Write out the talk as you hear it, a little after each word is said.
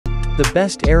the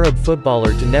best Arab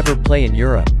footballer to never play in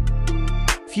Europe.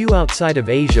 Few outside of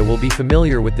Asia will be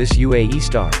familiar with this UAE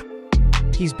star.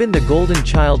 He's been the golden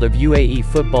child of UAE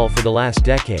football for the last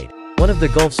decade, one of the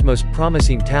Gulf's most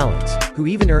promising talents, who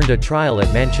even earned a trial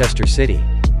at Manchester City.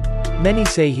 Many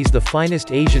say he's the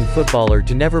finest Asian footballer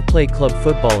to never play club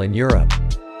football in Europe.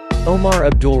 Omar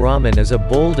Abdulrahman is a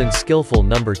bold and skillful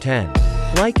number 10.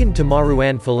 Likened to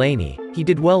Marouane Fellaini, he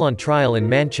did well on trial in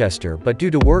Manchester but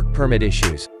due to work permit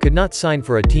issues, could not sign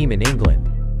for a team in England.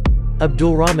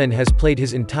 Abdulrahman has played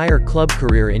his entire club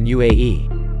career in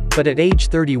UAE. But at age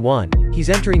 31, he's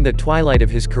entering the twilight of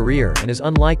his career and is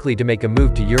unlikely to make a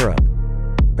move to Europe.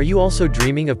 Are you also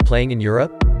dreaming of playing in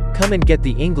Europe? Come and get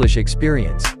the English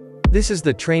experience. This is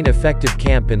the Train Effective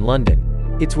Camp in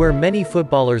London. It's where many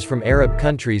footballers from Arab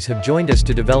countries have joined us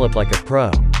to develop like a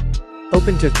pro.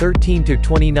 Open to 13 to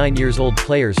 29 years old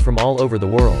players from all over the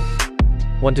world.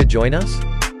 Want to join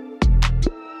us?